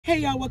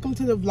Hey y'all, welcome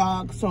to the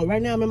vlog. So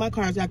right now I'm in my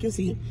car, as y'all can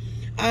see.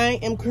 I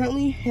am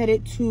currently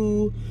headed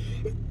to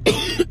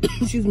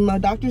excuse me, my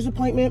doctor's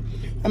appointment.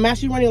 I'm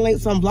actually running late,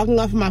 so I'm vlogging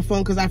off of my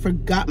phone because I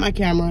forgot my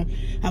camera.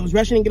 I was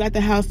rushing to get out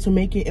the house to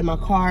make it in my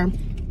car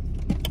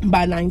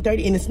by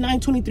 9:30, and it's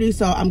 9:23,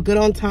 so I'm good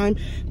on time.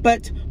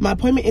 But my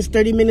appointment is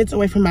 30 minutes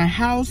away from my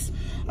house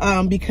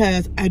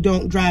because I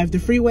don't drive the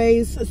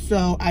freeways,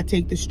 so I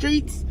take the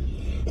streets.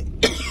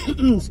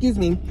 Excuse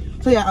me.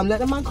 So yeah, I'm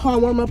letting my car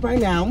warm up right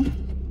now.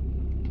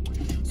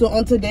 So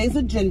on today's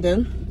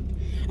agenda,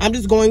 I'm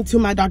just going to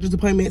my doctor's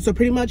appointment. So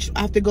pretty much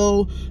I have to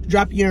go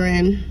drop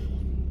urine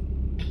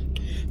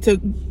to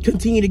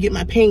continue to get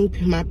my pain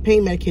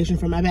medication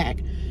for my back.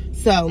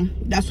 So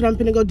that's what I'm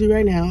gonna go do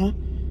right now.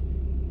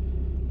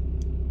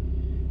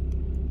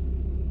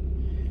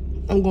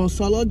 I'm going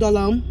solo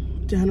dolo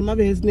to handle my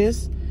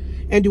business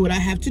and do what I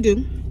have to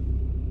do.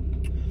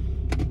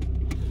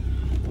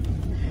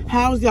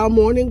 How's y'all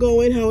morning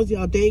going? How's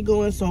y'all day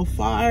going so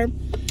far?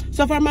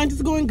 So far, mine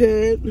is going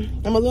good.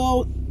 I'm a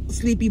little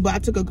sleepy, but I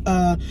took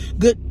a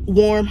good,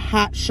 warm,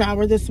 hot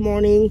shower this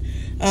morning.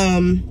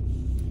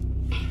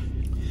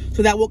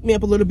 So that woke me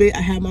up a little bit. I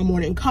had my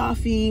morning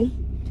coffee.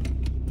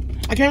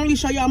 I can't really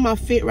show y'all my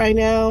fit right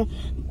now.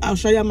 I'll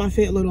show y'all my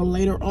fit a little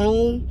later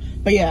on.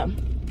 But yeah,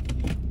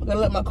 I'm gonna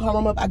let my car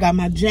warm up. I got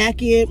my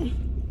jacket.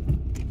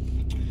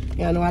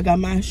 Y'all know I got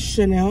my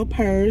Chanel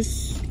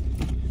purse.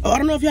 Oh, I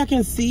don't know if y'all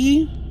can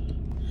see,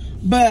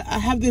 but I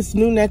have this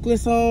new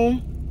necklace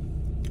on.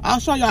 I'll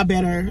show y'all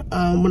better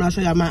when I show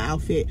y'all my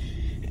outfit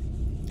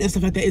and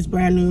stuff like that. It's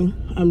brand new.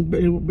 I'm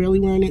barely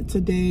wearing it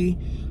today.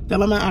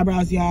 Done my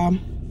eyebrows, y'all.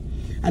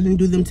 I didn't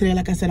do them today.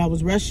 Like I said, I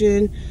was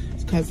rushing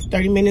because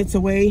 30 minutes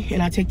away,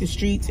 and I take the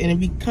streets, and it'd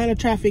be kind of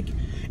traffic,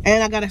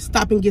 and I gotta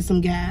stop and get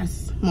some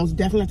gas. Most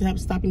definitely have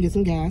to stop and get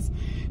some gas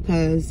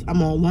because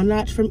I'm on one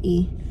notch from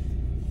E.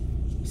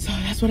 So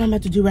that's what I'm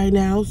about to do right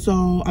now.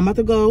 So I'm about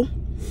to go.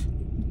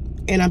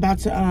 And I'm about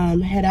to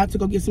head out to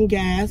go get some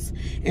gas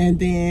and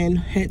then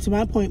head to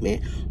my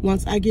appointment.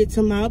 Once I get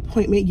to my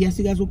appointment, yes,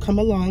 you guys will come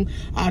along.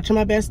 I'll try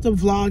my best to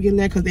vlog in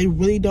there because they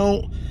really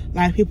don't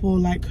like people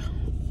like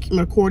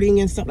recording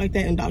and stuff like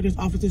that in doctor's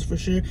offices for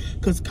sure,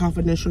 because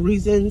confidential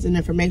reasons and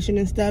information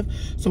and stuff.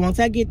 So once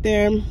I get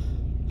there,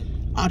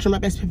 I'll try my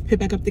best to pick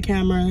back up the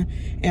camera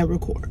and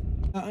record.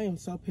 I am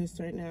so pissed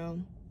right now.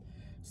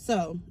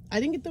 So I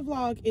didn't get the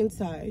vlog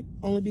inside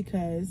only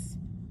because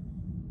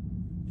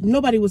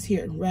nobody was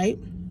here, right?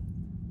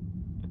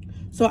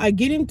 So I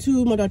get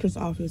into my doctor's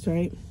office,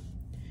 right?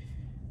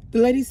 The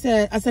lady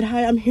said, I said,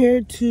 hi, I'm here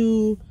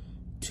to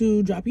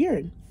drop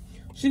urine.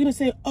 She's gonna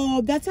say,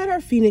 oh, that's at our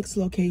Phoenix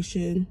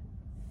location.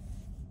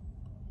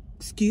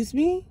 Excuse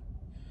me?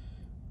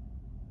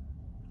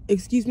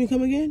 Excuse me,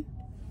 come again?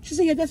 She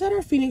said, yeah, that's at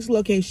our Phoenix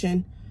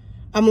location.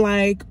 I'm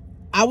like,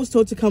 I was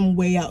told to come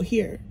way out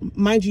here.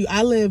 Mind you,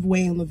 I live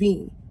way in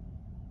Levine.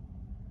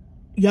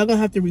 Y'all gonna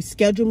have to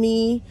reschedule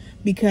me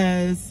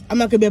because I'm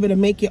not gonna be able to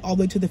make it all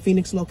the way to the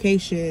Phoenix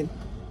location,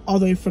 all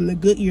the way from the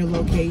Goodyear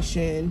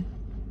location,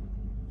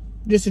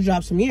 just to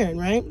drop some urine,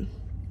 right?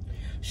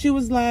 She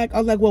was like, I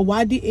was like, well,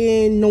 why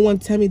didn't no one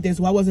tell me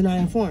this? Why wasn't I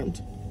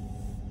informed?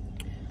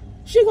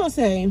 She gonna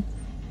say,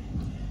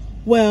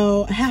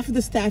 well, half of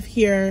the staff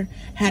here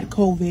had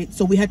COVID,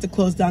 so we had to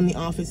close down the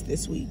office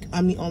this week.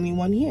 I'm the only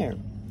one here.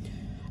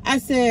 I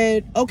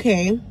said,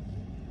 okay,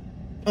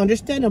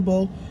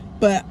 understandable.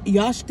 But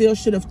y'all still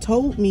should have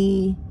told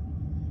me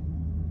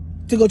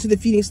to go to the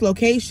Phoenix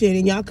location,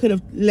 and y'all could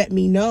have let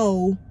me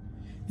know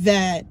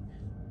that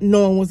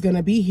no one was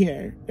gonna be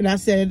here. And I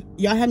said,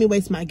 y'all had me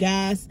waste my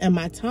gas and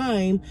my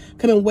time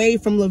coming way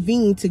from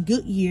Levine to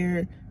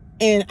Goodyear,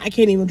 and I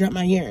can't even drop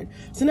my urine.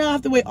 So now I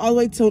have to wait all the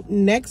way till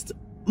next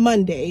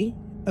Monday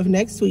of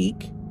next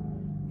week,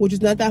 which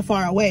is not that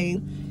far away,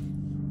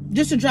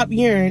 just to drop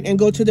urine and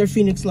go to their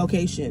Phoenix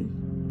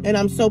location. And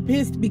I'm so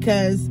pissed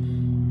because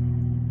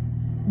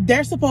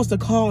they're supposed to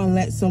call and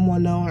let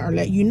someone know, or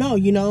let you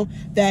know,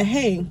 that,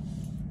 hey,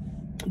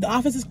 the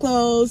office is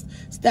closed,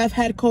 staff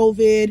had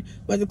COVID,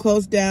 we have to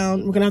close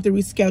down, we're gonna have to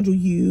reschedule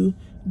you,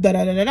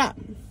 da-da-da-da-da.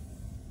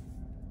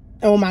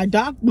 And my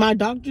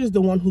doctor is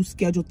the one who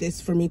scheduled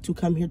this for me to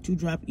come here to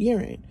drop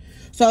urine.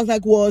 So I was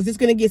like, well, is this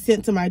gonna get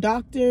sent to my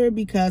doctor?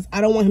 Because I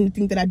don't want him to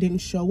think that I didn't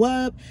show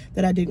up,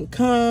 that I didn't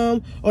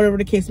come, or whatever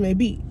the case may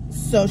be.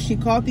 So she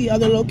called the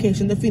other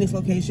location, the Phoenix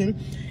location,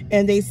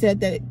 and they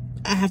said that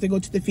I have to go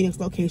to the Phoenix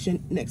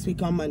location next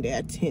week on Monday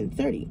at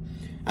 10:30.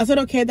 I said,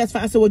 okay, that's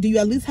fine. I said, well, do you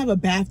at least have a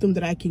bathroom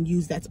that I can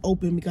use that's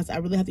open? Because I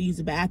really have to use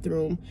the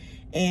bathroom.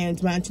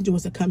 And my intention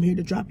was to come here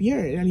to drop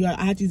urine. And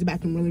I had to use the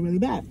bathroom really, really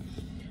bad.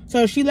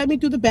 So she let me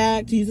through the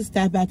back to use the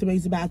staff bathroom, I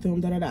used the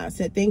bathroom, da-da-da. I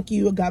said, thank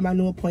you. I got my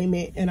new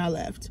appointment, and I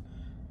left.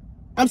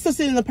 I'm still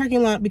sitting in the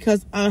parking lot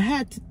because I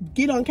had to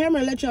get on camera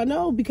and let y'all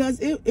know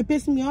because it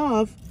pissed me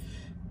off.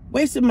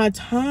 Wasted my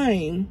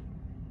time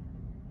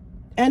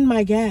and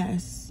my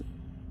gas.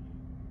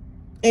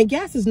 And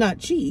gas is not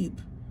cheap.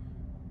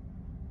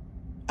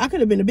 I could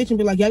have been a bitch and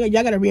be like, y'all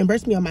got to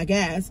reimburse me on my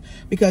gas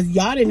because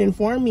y'all didn't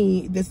inform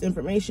me this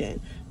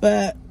information.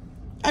 But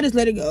I just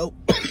let it go.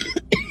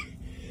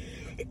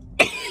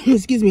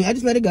 Excuse me, I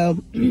just let it go.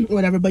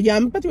 Whatever. But yeah,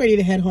 I'm about to ready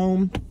to head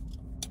home.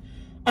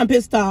 I'm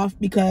pissed off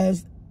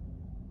because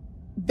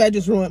that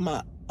just ruined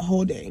my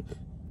whole day.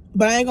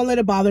 But I ain't gonna let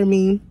it bother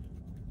me.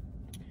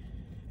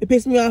 It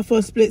pissed me off for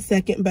a split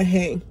second, but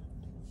hey,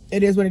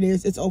 it is what it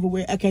is. It's over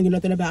with. I can't do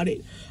nothing about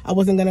it. I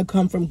wasn't gonna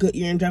come from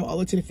Goodyear and drive all the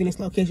way to the Phoenix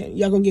location.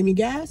 Y'all gonna give me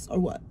gas or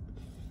what?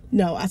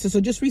 No, I said, so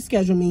just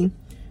reschedule me.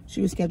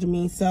 She rescheduled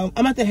me. So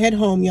I'm about to head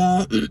home,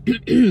 y'all.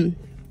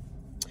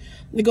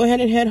 Let me go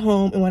ahead and head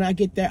home, and when I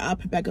get there, I'll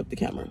pick back up the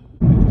camera.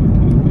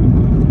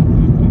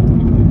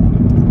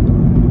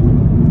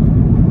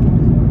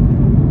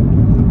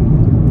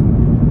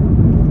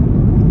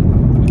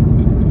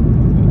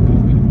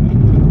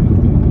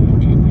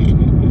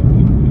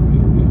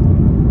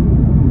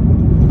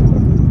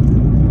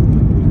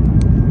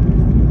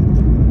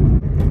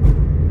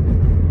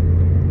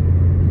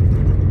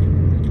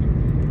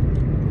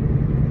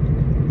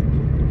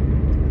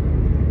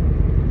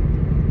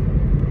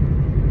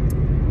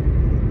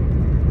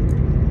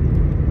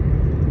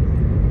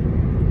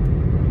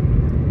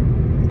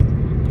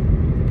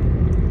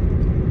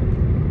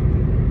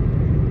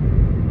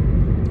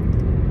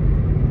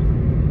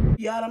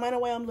 Y'all, no matter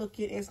way I'm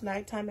looking, it's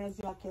nighttime as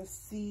y'all can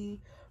see.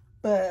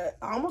 But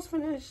I almost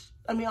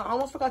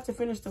forgot to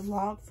finish the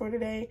vlog for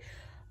today.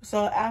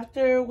 So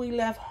after we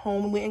left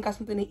home, we ain't got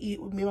something to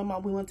eat with me and my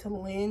mom. We went to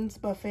Lynn's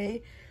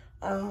Buffet.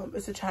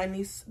 It's a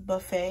Chinese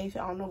buffet.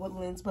 I don't know what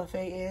Lynn's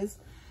Buffet is.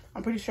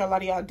 I'm pretty sure a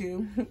lot of y'all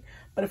do.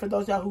 But for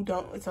those y'all who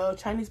don't, it's a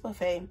Chinese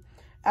buffet.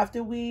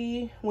 After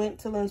we went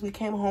to Lynn's, we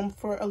came home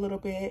for a little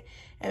bit.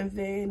 And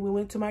then we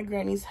went to my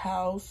granny's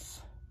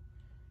house.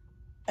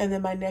 And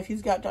then my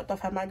nephews got dropped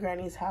off at my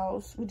granny's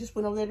house. We just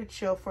went over there to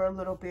chill for a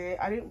little bit.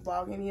 I didn't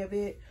vlog any of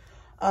it.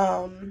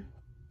 My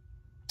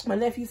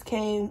nephews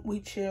came.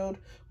 We chilled.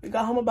 We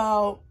got home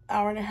about an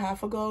hour and a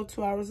half ago,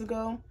 2 hours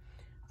ago.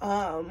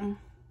 And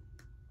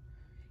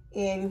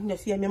you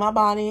see, I'm in my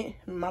bonnet.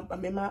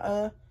 I'm in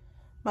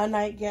my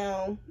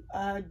nightgown.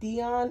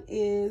 Dion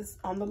is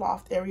on the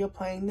loft area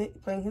playing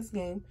his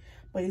game.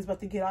 But he's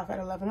about to get off at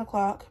 11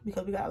 o'clock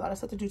because we got a lot of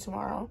stuff to do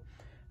tomorrow.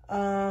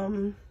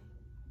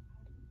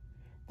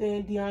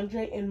 Then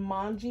DeAndre and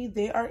Manji,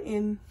 they are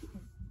in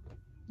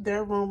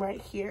their room right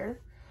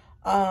here,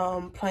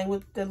 playing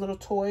with their little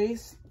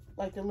toys,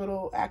 like the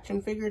little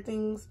action figure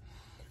things.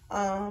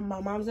 My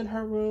mom's in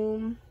her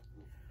room,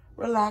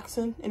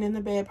 relaxing and in the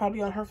bed,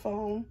 probably on her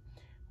phone.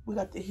 We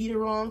got the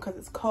heater on because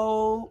it's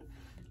cold.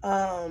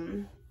 But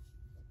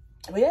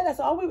yeah, that's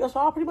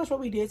all pretty much what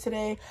we did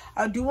today.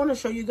 I do want to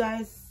show you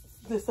guys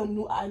some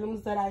new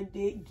items that I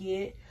did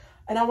get.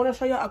 And I want to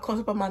show y'all a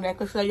close-up of my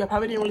necklace. So y'all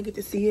probably didn't really get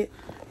to see it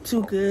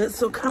too good.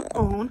 So come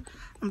on.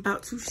 I'm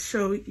about to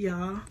show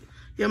y'all.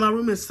 Yeah, my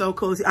room is so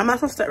cozy. I'm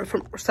also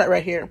start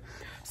right here.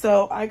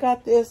 So I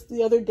got this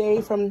the other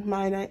day from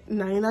my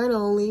 99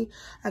 Only.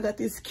 I got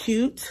this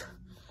cute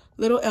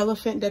little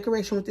elephant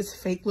decoration with this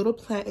fake little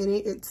plant in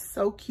it. It's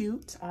so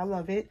cute. I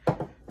love it.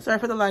 Sorry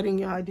for the lighting,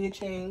 y'all. I did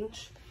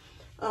change.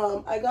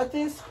 I got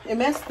this. It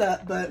messed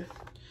up, but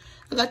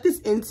I got this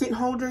incense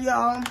holder,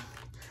 y'all.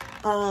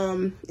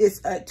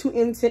 It's 2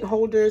 incense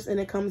holders, and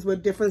it comes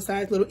with different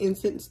size little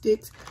incense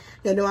sticks.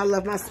 Y'all know I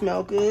love my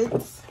smell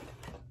goods.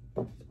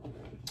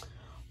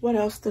 What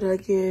else did I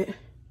get?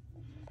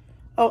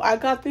 Oh, I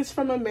got this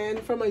from a man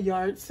from a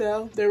yard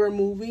sale. They were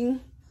moving,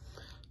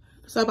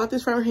 so I bought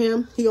this from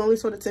him. He only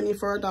sold it to me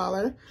for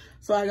 $1.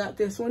 So I got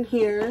this one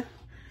here,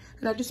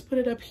 and I just put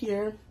it up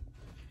here.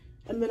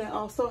 And then I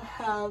also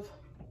have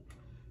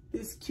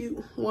this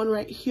cute one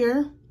right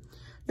here.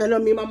 Y'all know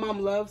me and my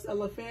mom loves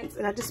elephants,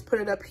 and I just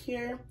put it up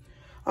here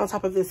on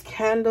top of this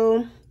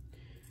candle.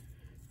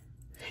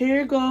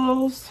 Here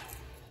goes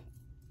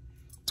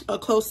a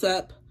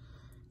close-up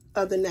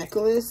of the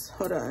necklace.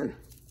 Hold on.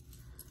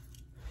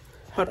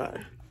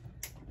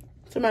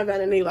 Turn my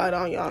vanity light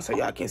on, y'all, so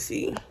y'all can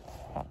see.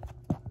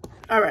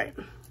 All right.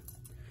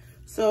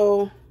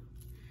 So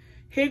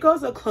here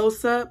goes a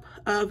close-up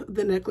of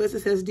the necklace.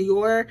 It says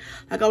Decor.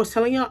 Like I was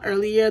telling y'all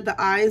earlier, the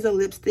I is a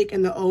lipstick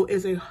and the O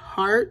is a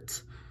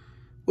heart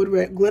with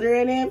red glitter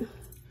in it.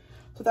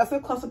 So that's a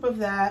close-up of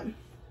that.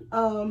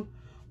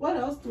 What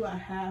else do I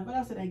have? What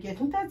else did I get? I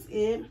think that's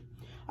it.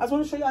 I just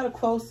want to show y'all a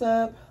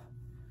close-up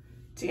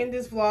to end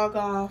this vlog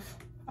off.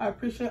 I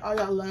appreciate all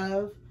y'all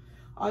love,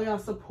 all y'all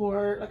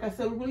support. Like I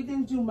said, we really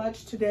didn't do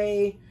much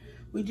today.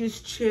 We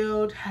just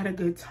chilled, had a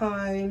good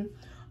time.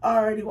 I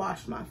already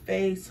washed my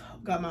face,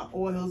 got my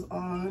oils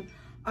on.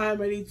 I'm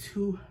ready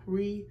to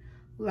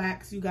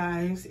relax, you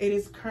guys. It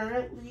is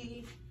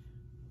currently,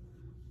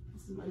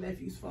 this is my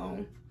nephew's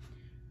phone.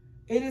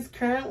 It is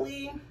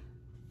currently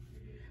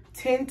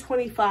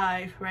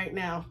 10:25 right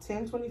now,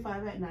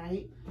 10:25 at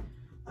night.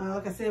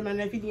 Like I said, my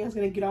nephew Dean's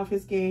gonna get off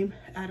his game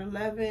at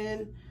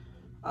 11,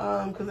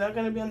 because they're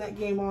gonna be on that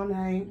game all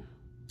night.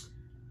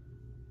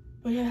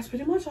 But yeah, that's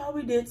pretty much all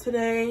we did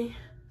today.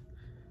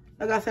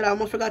 Like I said, I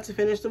almost forgot to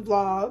finish the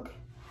vlog.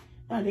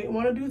 I didn't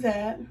want to do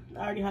that. I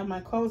already have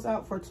my clothes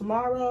out for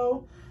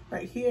tomorrow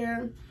right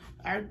here.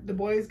 The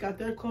boys got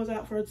their clothes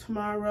out for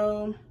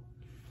tomorrow.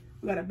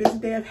 We got a busy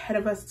day ahead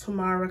of us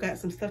tomorrow. I got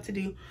some stuff to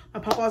do. My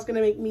papa's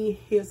gonna make me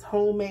his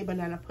homemade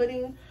banana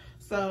pudding.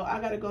 So I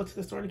gotta go to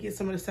the store to get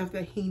some of the stuff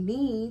that he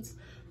needs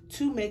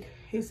to make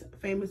his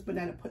famous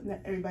banana pudding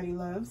that everybody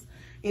loves.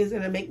 He's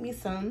gonna make me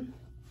some.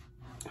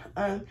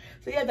 So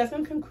yeah, that's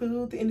gonna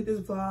conclude the end of this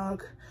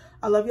vlog.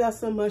 I love y'all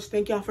so much.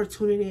 Thank y'all for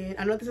tuning in.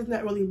 I know this is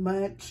not really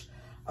much,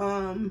 but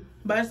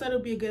I just thought it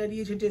would be a good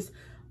idea to just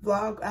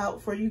vlog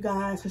out for you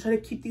guys, to try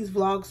to keep these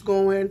vlogs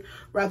going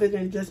rather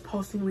than just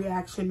posting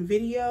reaction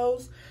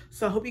videos.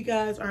 So I hope you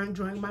guys are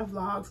enjoying my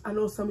vlogs. I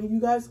know some of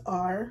you guys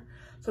are,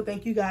 so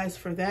thank you guys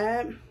for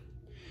that.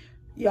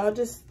 Y'all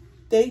just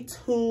stay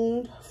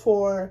tuned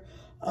for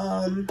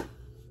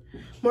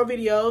more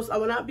videos. I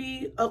will not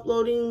be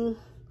uploading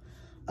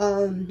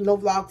no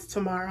vlogs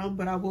tomorrow,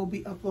 but I will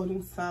be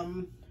uploading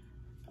some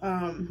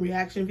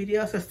reaction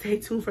videos, so stay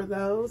tuned for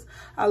those.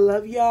 I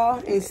love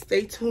y'all, and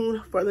stay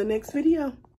tuned for the next video.